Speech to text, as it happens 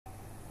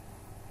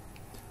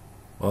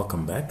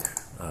Welcome back.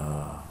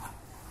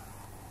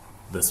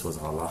 This was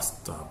our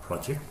last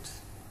project.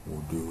 We'll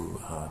do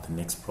the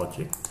next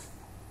project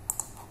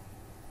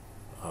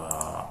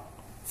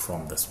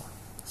from this one.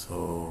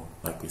 So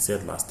like we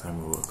said last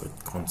time, we work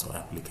with console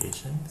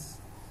applications.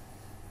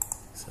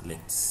 So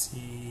let's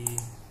see.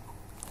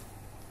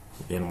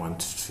 We then want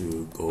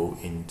to go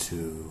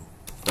into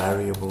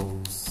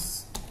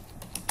variables,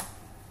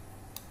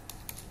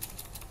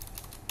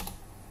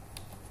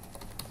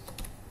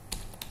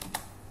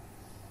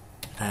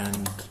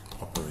 and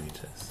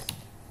operators.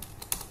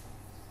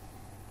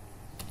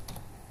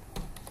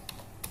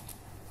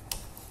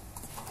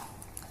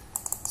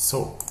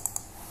 So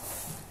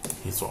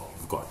here's what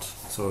we've got.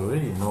 So we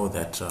already know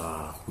that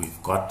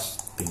we've got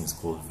things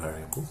called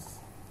variables,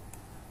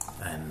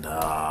 and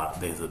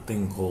there's a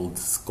thing called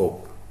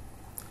scope.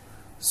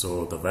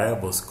 So the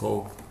variable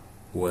scope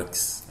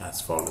works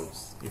as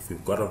follows. If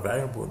we've got a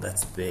variable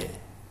that's there,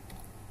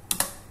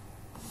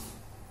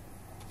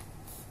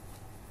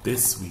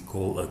 this we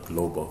call a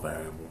global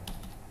variable.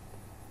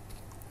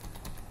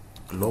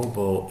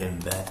 Global in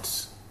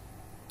that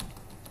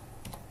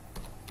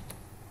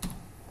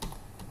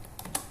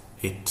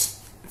it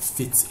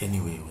fits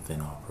anywhere within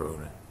our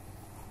program.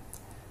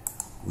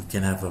 We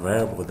can have a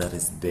variable that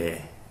is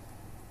there,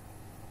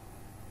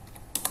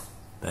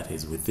 that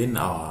is within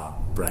our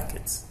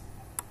brackets,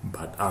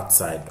 but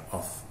outside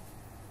of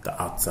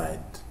the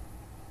outside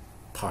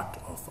part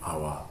of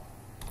our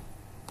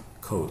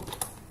code.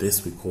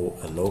 This we call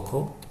a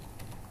local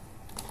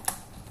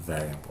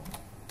variable.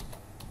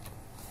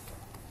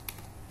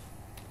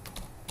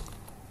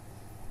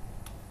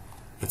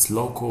 It's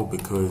local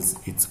because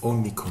it's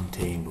only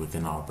contained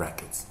within our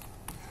brackets.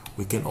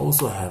 We can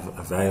also have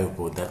a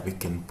variable that we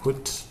can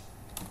put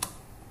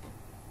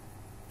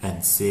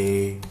and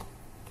say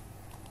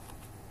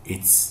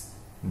it's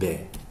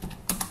there.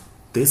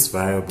 This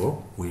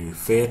variable, we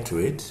refer to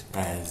it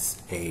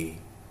as a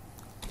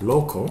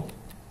local,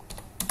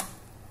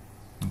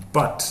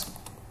 but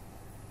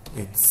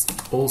it's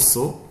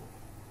also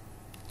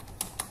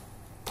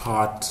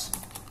part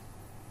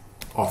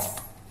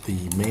of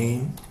the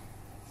main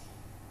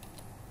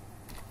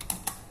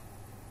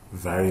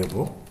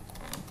variable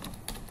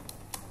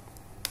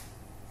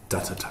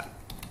data type.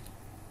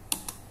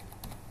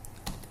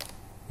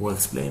 We'll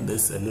explain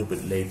this a little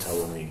bit later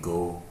when we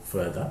go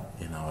further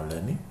in our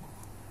learning,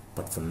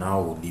 but for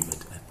now we'll leave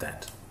it at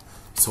that.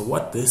 So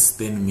what this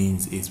then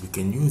means is we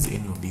can use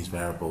any of these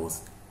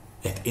variables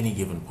at any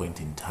given point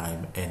in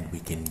time, and we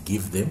can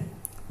give them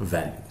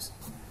values.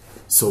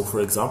 So for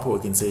example,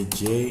 we can say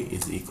j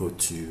is equal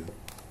to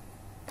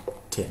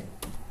 10.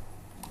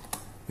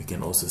 We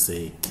can also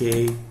say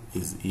k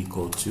is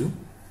equal to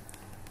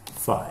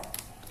 5.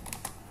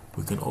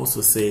 We can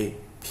also say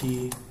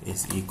p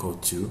is equal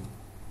to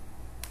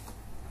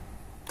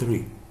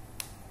 3,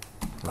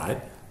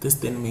 right? This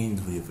then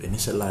means we've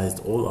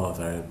initialized all our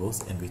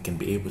variables and we can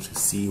be able to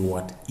see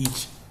what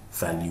each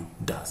value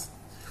does.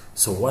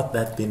 So what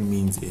that then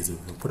means is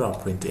if we put our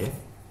printf,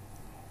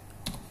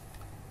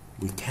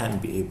 we can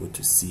be able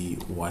to see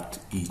what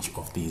each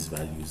of these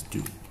values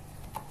do,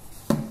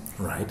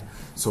 right?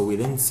 So we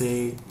then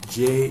say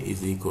j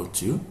is equal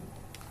to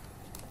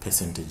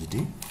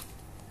 %d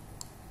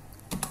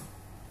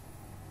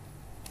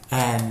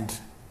and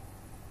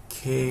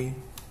k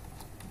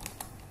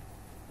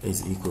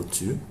is equal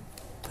to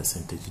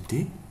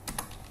 %d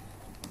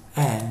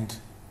and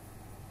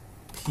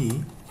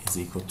p is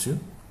equal to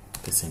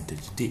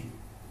 %d.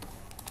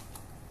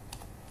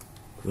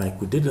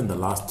 Like we did in the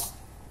last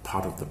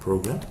part of the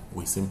program,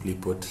 we simply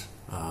put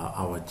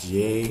our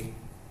j,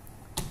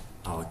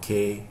 our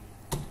k,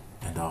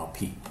 and our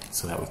p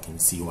so that we can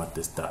see what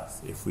this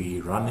does. If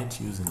we run it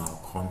using our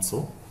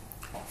console,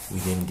 we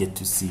then get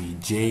to see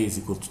j is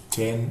equal to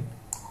 10,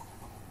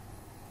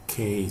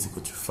 k is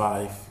equal to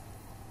 5,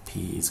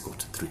 p is equal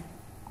to 3.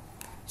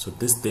 So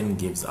this then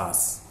gives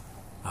us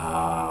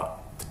the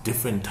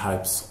different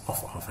types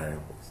of our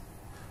variables.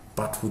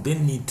 But we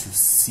then need to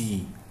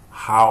see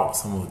how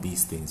some of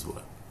these things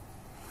work.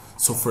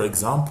 So for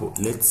example,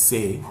 let's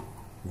say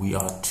we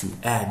are to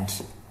add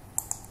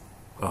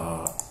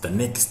the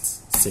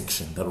next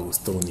section that we'll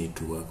still need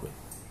to work with.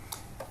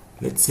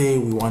 Let's say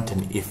we want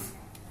an if,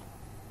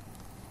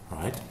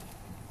 right?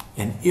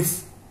 An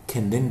if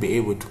can then be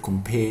able to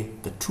compare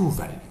the two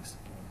values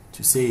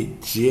to say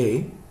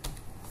j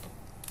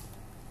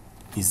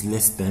is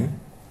less than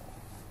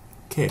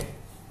k,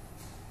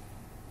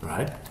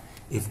 right?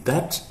 If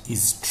that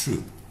is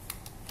true,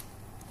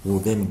 we'll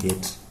then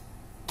get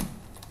a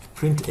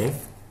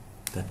printf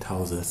that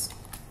tells us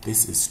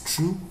this is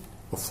true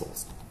or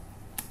false,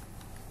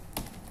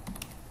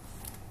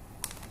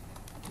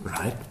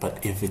 right?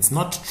 But if it's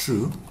not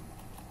true,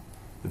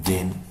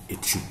 then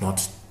it should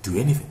not do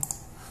anything.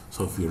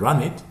 So if we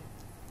run it,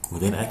 we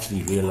then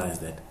actually realize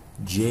that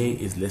j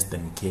is less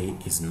than k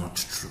is not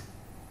true,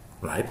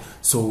 right?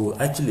 So we'll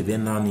actually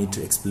then now need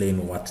to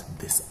explain what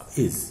this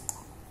is.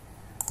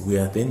 We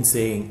are then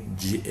saying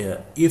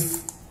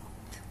if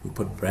we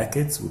put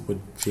brackets, we put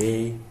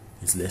j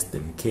is less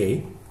than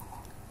k,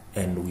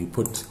 and we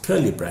put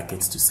curly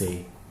brackets to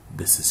say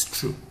this is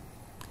true.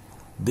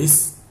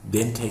 This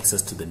then takes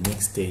us to the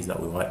next stage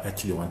that we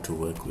actually want to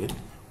work with,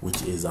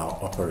 which is our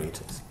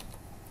operators.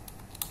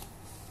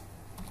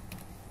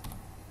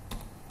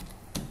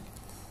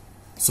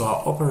 So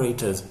our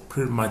operators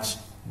pretty much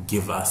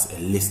give us a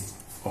list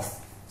of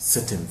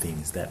certain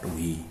things that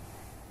we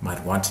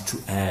might want to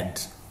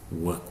add,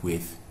 work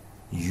with,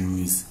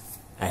 use,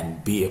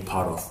 and be a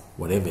part of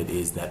whatever it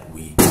is that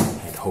we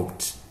had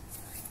hoped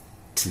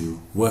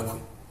to work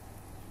with.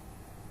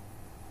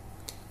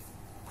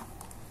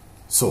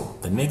 So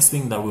the next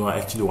thing that we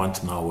actually want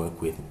to now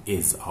work with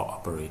is our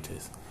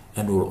operators.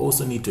 And we'll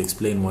also need to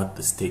explain what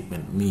the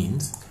statement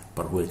means,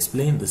 but we'll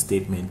explain the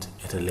statement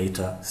at a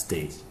later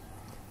stage.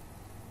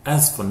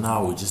 As for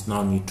now, we just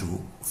now need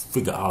to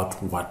figure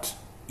out what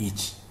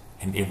each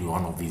and every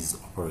one of these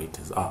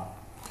operators are,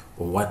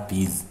 or what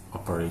these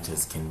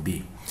operators can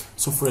be.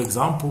 So for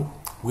example,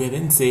 we're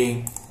then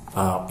saying,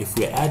 if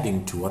we're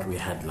adding to what we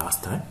had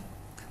last time,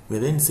 we're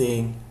then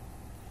saying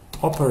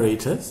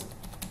operators,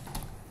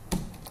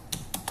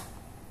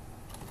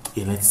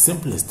 in its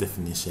simplest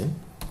definition,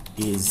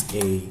 is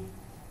a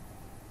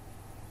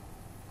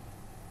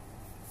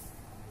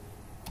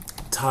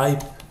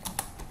type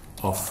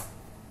of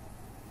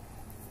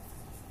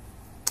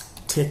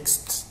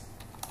text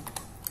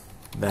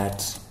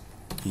that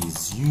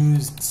is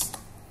used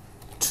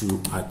to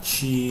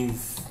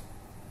achieve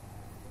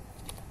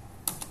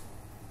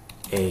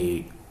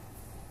a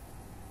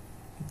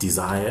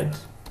desired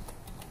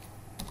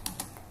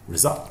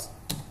result.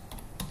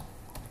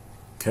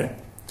 Okay,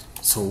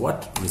 so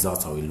what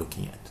results are we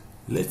looking at?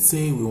 Let's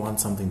say we want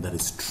something that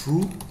is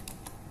true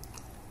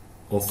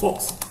or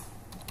false.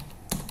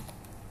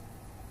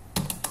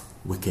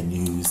 We can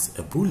use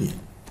a Boolean.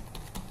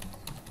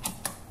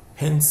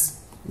 Hence,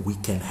 we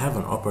can have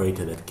an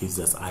operator that gives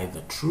us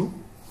either true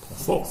or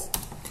false.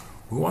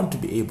 We want to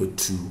be able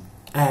to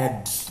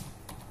add,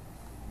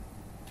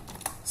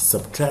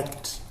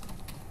 subtract,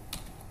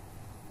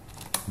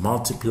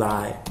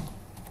 multiply,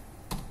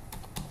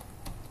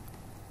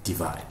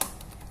 divide.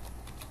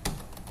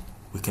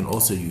 We can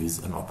also use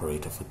an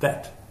operator for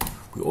that.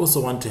 We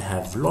also want to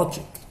have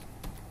logic,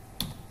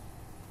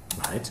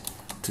 right?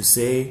 To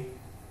say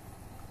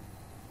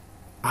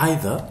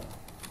either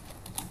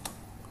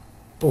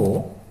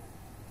or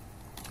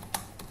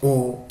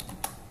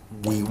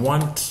we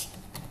want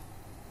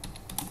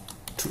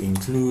to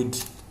include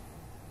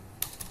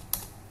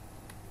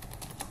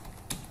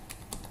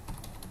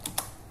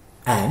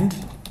and,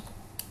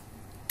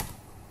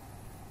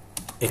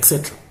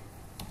 etc.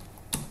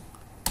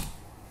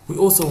 We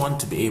also want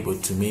to be able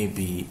to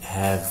maybe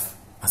have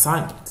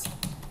assignments.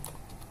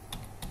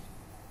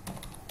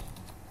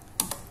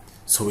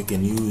 So we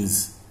can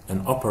use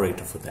an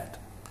operator for that.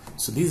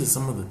 So these are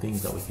some of the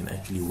things that we can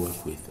actually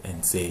work with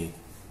and say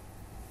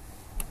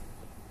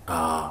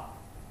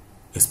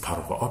is part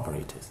of our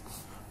operators.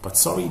 But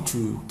sorry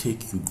to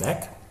take you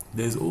back,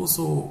 there's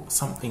also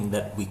something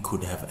that we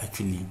could have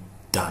actually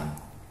done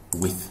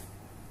with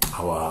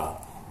our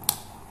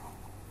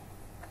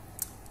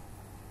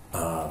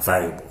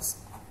variables.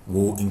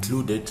 We'll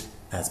include it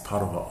as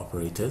part of our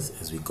operators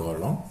as we go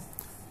along,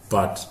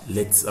 but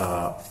let's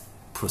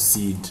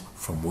proceed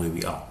from where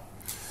we are.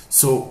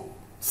 So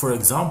for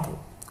example,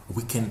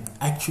 we can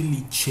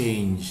actually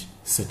change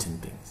certain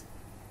things,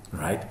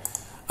 right?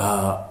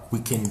 We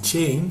can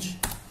change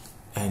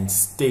and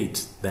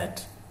state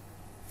that,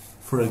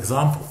 for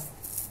example,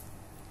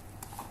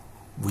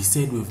 we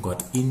said we've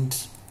got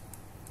int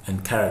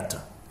and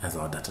character as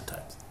our data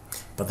types,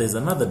 but there's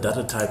another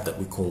data type that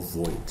we call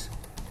void,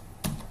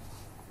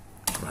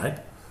 right?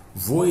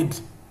 Void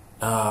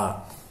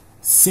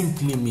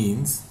simply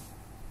means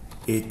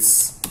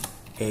it's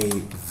a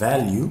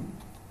value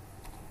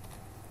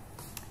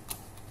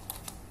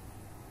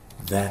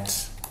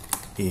that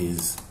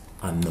is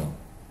unknown.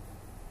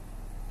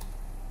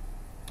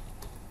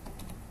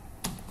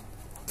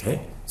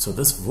 Okay, so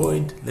this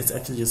void, let's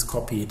actually just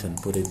copy it and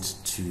put it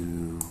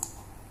to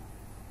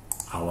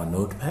our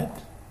notepad,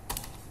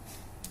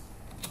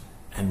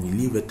 and we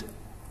leave it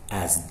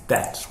as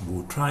that.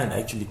 We'll try and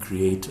actually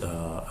create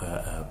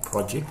a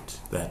project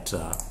that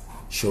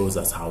shows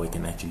us how we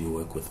can actually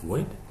work with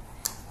void.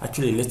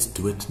 Actually, let's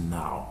do it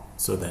now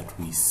so that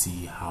we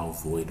see how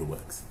void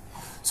works.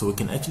 So we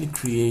can actually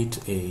create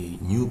a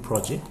new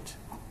project.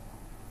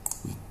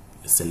 We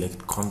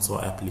select console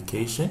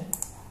application,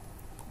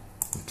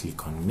 we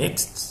click on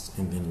next,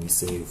 and then we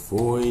say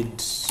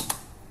void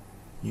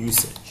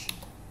usage.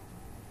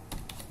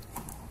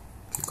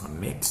 Click on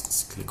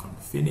next, click on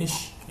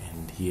finish,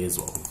 and here's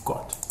what we've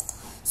got.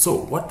 So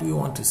what do we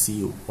want to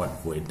see what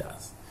void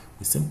does?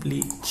 We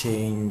simply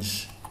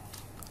change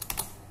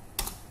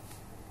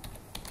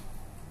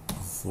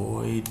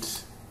void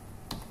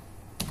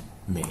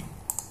main.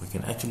 We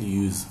can actually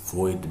use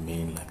void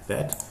main like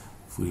that.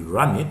 If we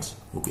run it,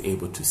 we'll be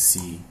able to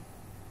see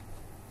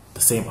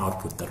the same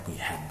output that we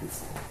had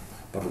before,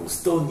 but we'll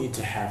still need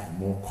to have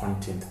more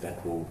content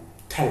that will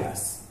tell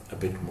us a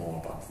bit more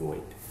about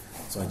void.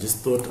 So I just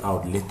thought I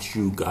would let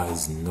you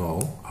guys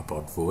know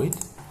about void,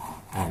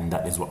 and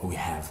that is what we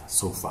have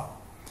so far.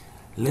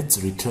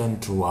 Let's return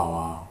to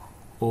our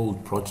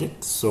old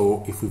project.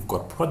 So if we've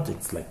got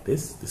projects like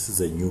this is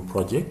a new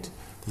project.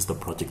 This is the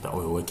project that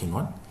we're working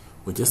on.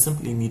 We just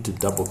simply need to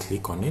double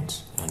click on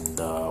it, and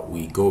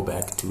we go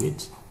back to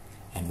it,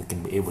 and we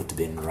can be able to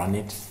then run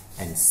it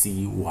and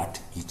see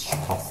what each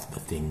of the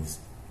things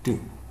do.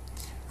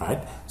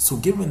 Right? So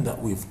given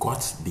that we've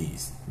got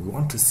these, we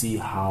want to see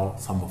how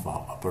some of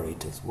our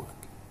operators work.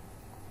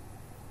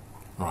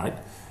 Right?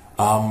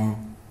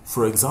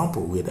 For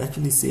example, we had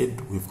actually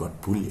said we've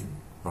got Boolean,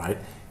 right?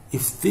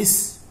 If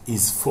this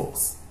is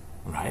false,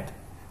 right,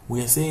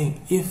 we are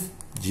saying if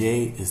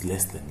j is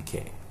less than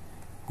k,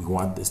 we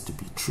want this to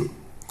be true.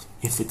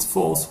 If it's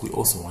false, we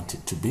also want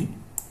it to be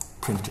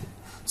printed.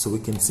 So we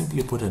can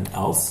simply put an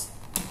else,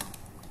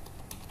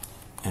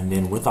 and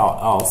then with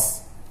our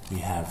else, we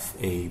have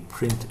a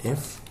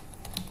printf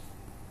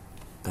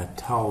that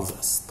tells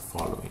us the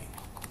following.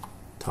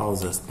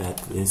 Tells us that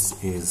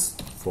this is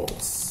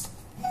false,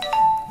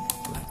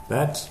 like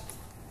that.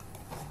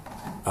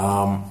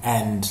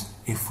 And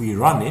if we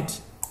run it,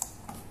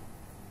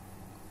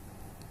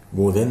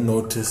 we'll then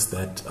notice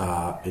that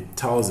it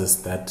tells us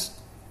that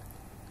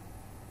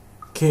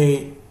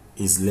k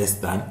is less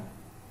than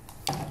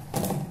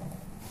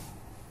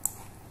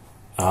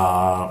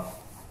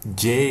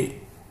j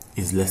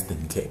is less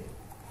than k.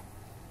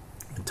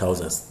 It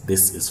tells us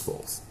this is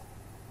false.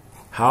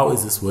 How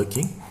is this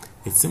working?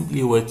 It's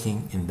simply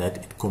working in that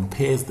it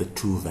compares the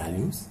two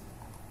values.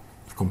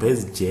 It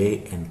compares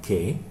j and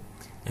k,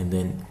 and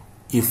then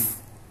if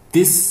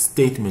this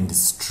statement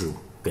is true,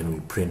 then we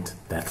print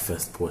that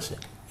first portion.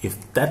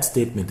 If that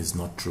statement is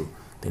not true,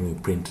 then we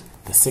print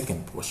the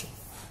second portion.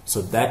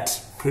 So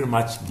that pretty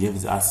much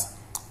gives us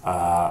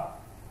our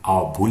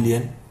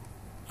Boolean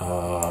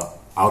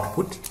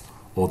output.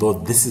 Although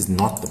this is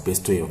not the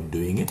best way of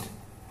doing it,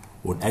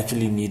 would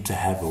actually need to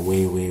have a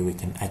way where we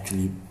can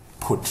actually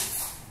put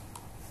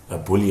a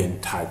Boolean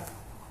type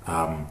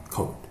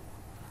code.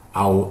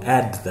 I'll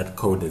add that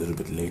code a little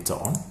bit later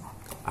on.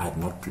 I had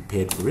not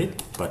prepared for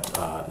it, but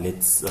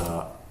let's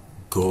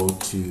go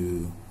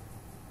to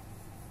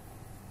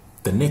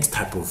the next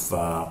type of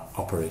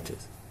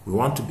operators. We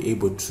want to be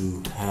able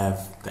to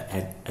have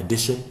the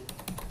addition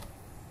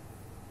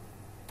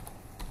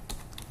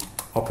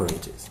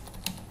operators.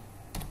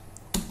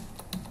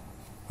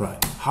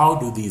 Right, how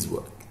do these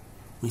work?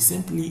 We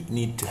simply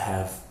need to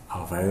have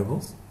our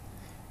variables,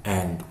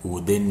 and we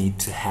would then need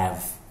to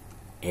have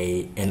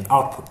an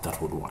output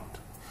that would want.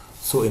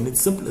 So in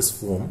its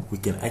simplest form, we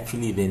can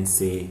actually then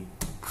say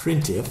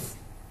printf,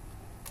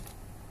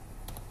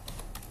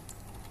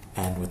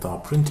 and with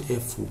our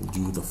printf we'll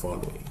do the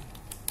following.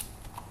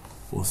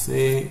 We'll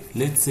say,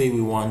 let's say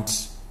we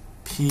want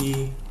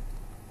p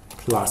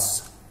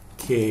plus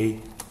k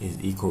is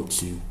equal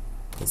to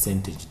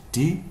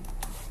 %d.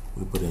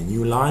 We put a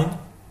new line.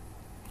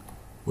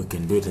 We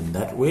can do it in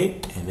that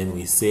way, and then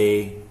we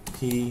say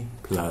p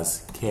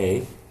plus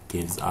k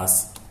gives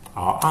us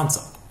our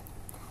answer.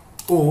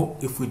 Or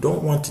if we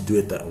don't want to do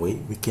it that way,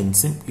 we can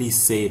simply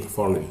say the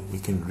following. We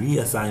can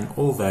reassign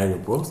all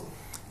variables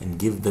and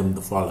give them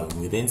the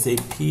following. We then say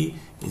p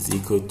is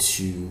equal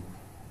to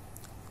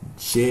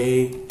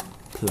j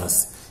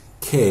plus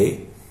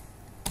k,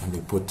 and we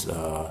put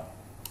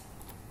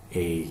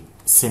a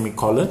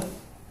semicolon.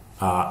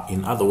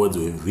 In other words,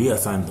 we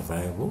reassign the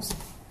variables.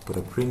 Put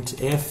a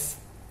printf,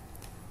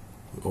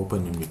 we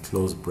open and we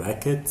close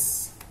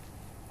brackets.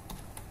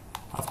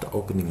 After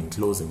opening and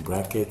closing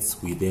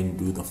brackets, we then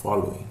do the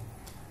following.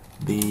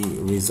 The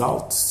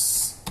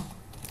results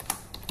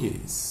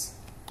is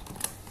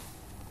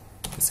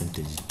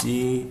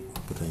 %d,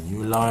 put a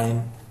new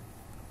line,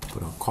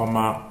 put a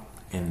comma,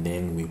 and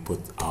then we put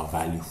our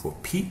value for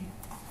p.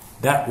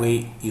 That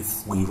way,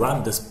 if we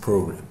run this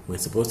program, we're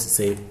supposed to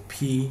say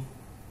p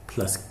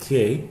plus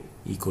k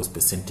equals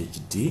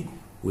 %d,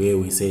 where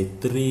we say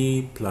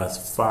 3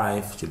 plus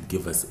 5 should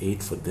give us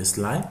 8 for this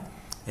line,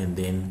 and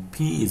then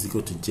p is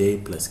equal to j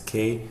plus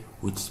k,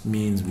 which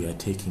means we are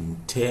taking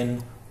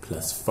 10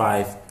 plus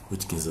 5,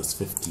 which gives us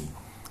 15.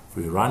 If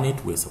we run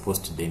it, we're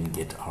supposed to then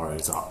get our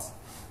results.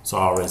 So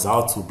our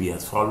results will be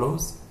as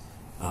follows.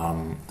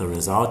 The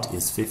result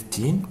is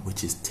 15,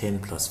 which is 10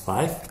 plus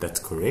 5, that's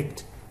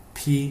correct.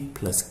 P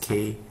plus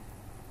k,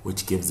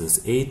 which gives us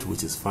 8,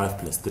 which is 5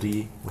 plus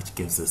 3, which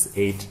gives us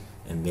 8,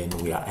 and then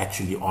we are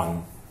actually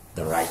on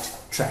the right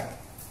track.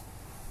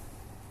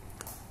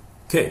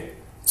 Okay,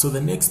 so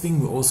the next thing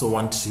we also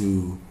want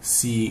to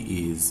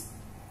see is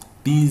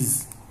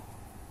these,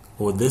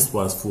 or this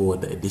was for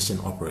the addition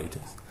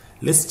operators.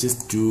 Let's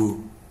just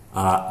do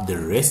the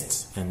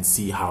rest and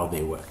see how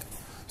they work.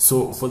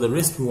 So for the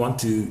rest, we want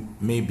to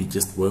maybe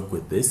just work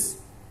with this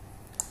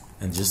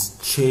and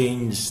just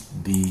change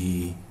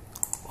the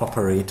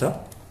operator,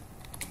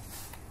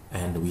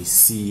 and we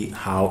see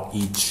how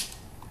each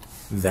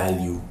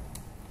value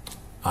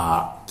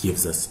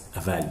gives us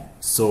a value.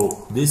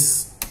 So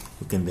this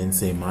we can then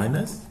say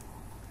minus,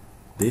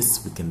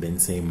 this we can then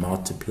say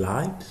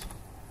multiplied,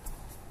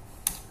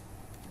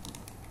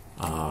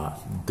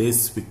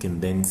 this we can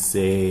then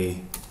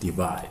say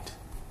divide,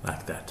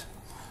 like that,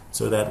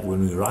 so that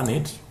when we run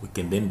it, we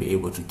can then be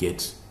able to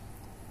get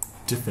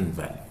different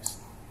values.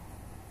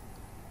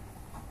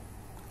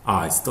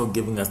 It's still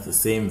giving us the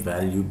same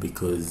value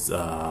because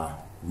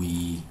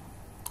we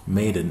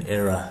made an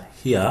error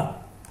here,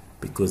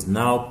 because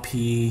now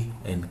P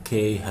and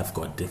K have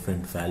got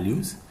different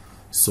values.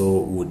 So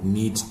we would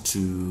need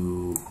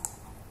to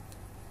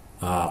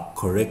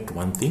correct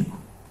one thing.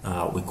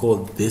 We call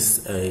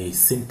this a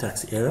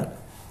syntax error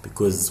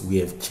because we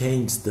have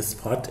changed this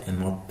part and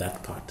not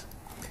that part.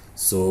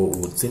 So we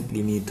would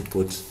simply need to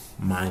put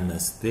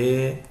minus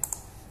there.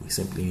 We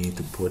simply need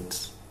to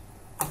put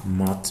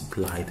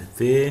multiplied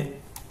there.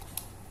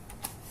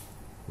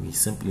 We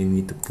simply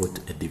need to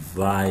put a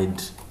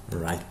divide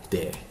right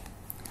there,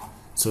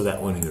 so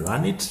that when we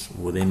run it,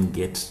 we'll then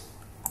get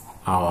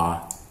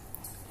our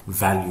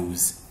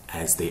values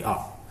as they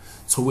are.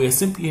 So we're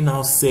simply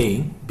now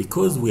saying,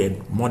 because we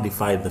had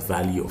modified the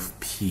value of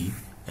P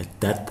at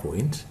that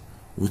point,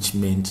 which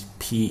meant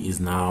P is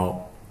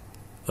now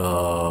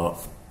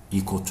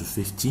equal to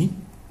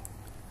 15,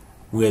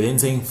 we are then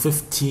saying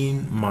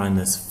 15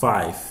 minus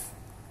 5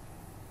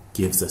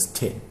 gives us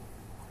 10.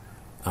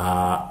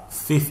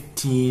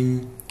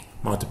 15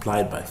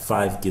 multiplied by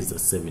 5 gives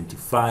us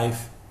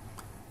 75.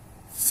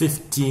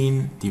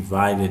 15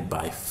 divided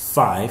by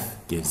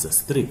 5 gives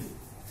us 3,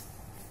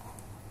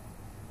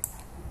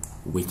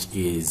 which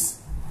is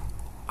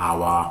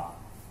our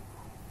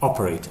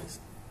operators.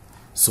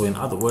 So in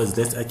other words,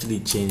 let's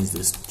actually change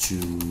this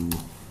to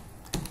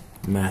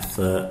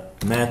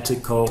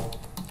mathematical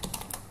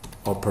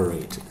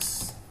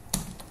operators,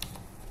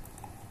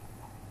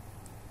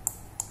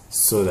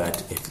 so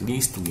that at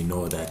least we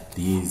know that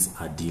these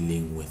are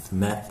dealing with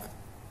math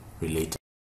related.